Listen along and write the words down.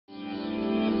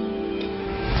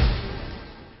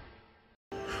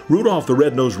Rudolph the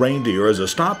Red-Nosed Reindeer is a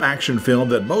stop-action film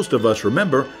that most of us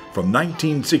remember from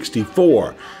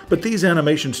 1964. But these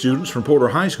animation students from Porter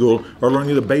High School are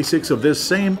learning the basics of this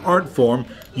same art form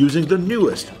using the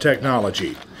newest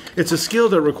technology. It's a skill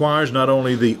that requires not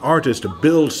only the artist to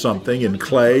build something in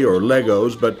clay or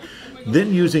Legos, but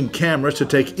then using cameras to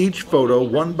take each photo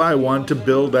one by one to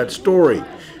build that story.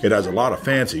 It has a lot of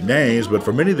fancy names, but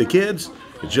for many of the kids,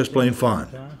 it's just plain fun.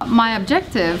 My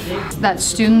objective is that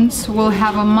students will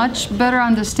have a much better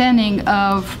understanding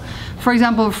of, for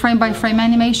example, frame-by-frame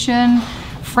animation,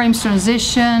 frames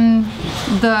transition,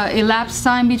 the elapsed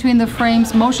time between the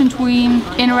frames, motion tween,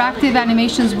 interactive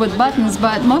animations with buttons,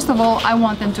 but most of all, I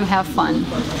want them to have fun.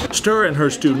 Stir and her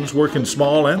students work in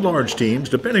small and large teams,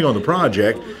 depending on the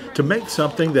project, to make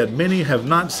something that many have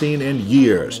not seen in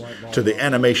years. To the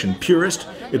animation purist,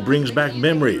 it brings back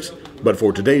memories, but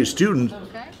for today's student,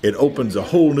 it opens a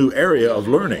whole new area of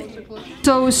learning.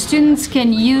 So students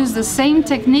can use the same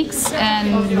techniques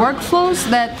and workflows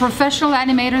that professional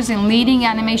animators in leading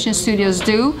animation studios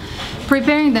do,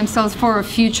 preparing themselves for a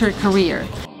future career.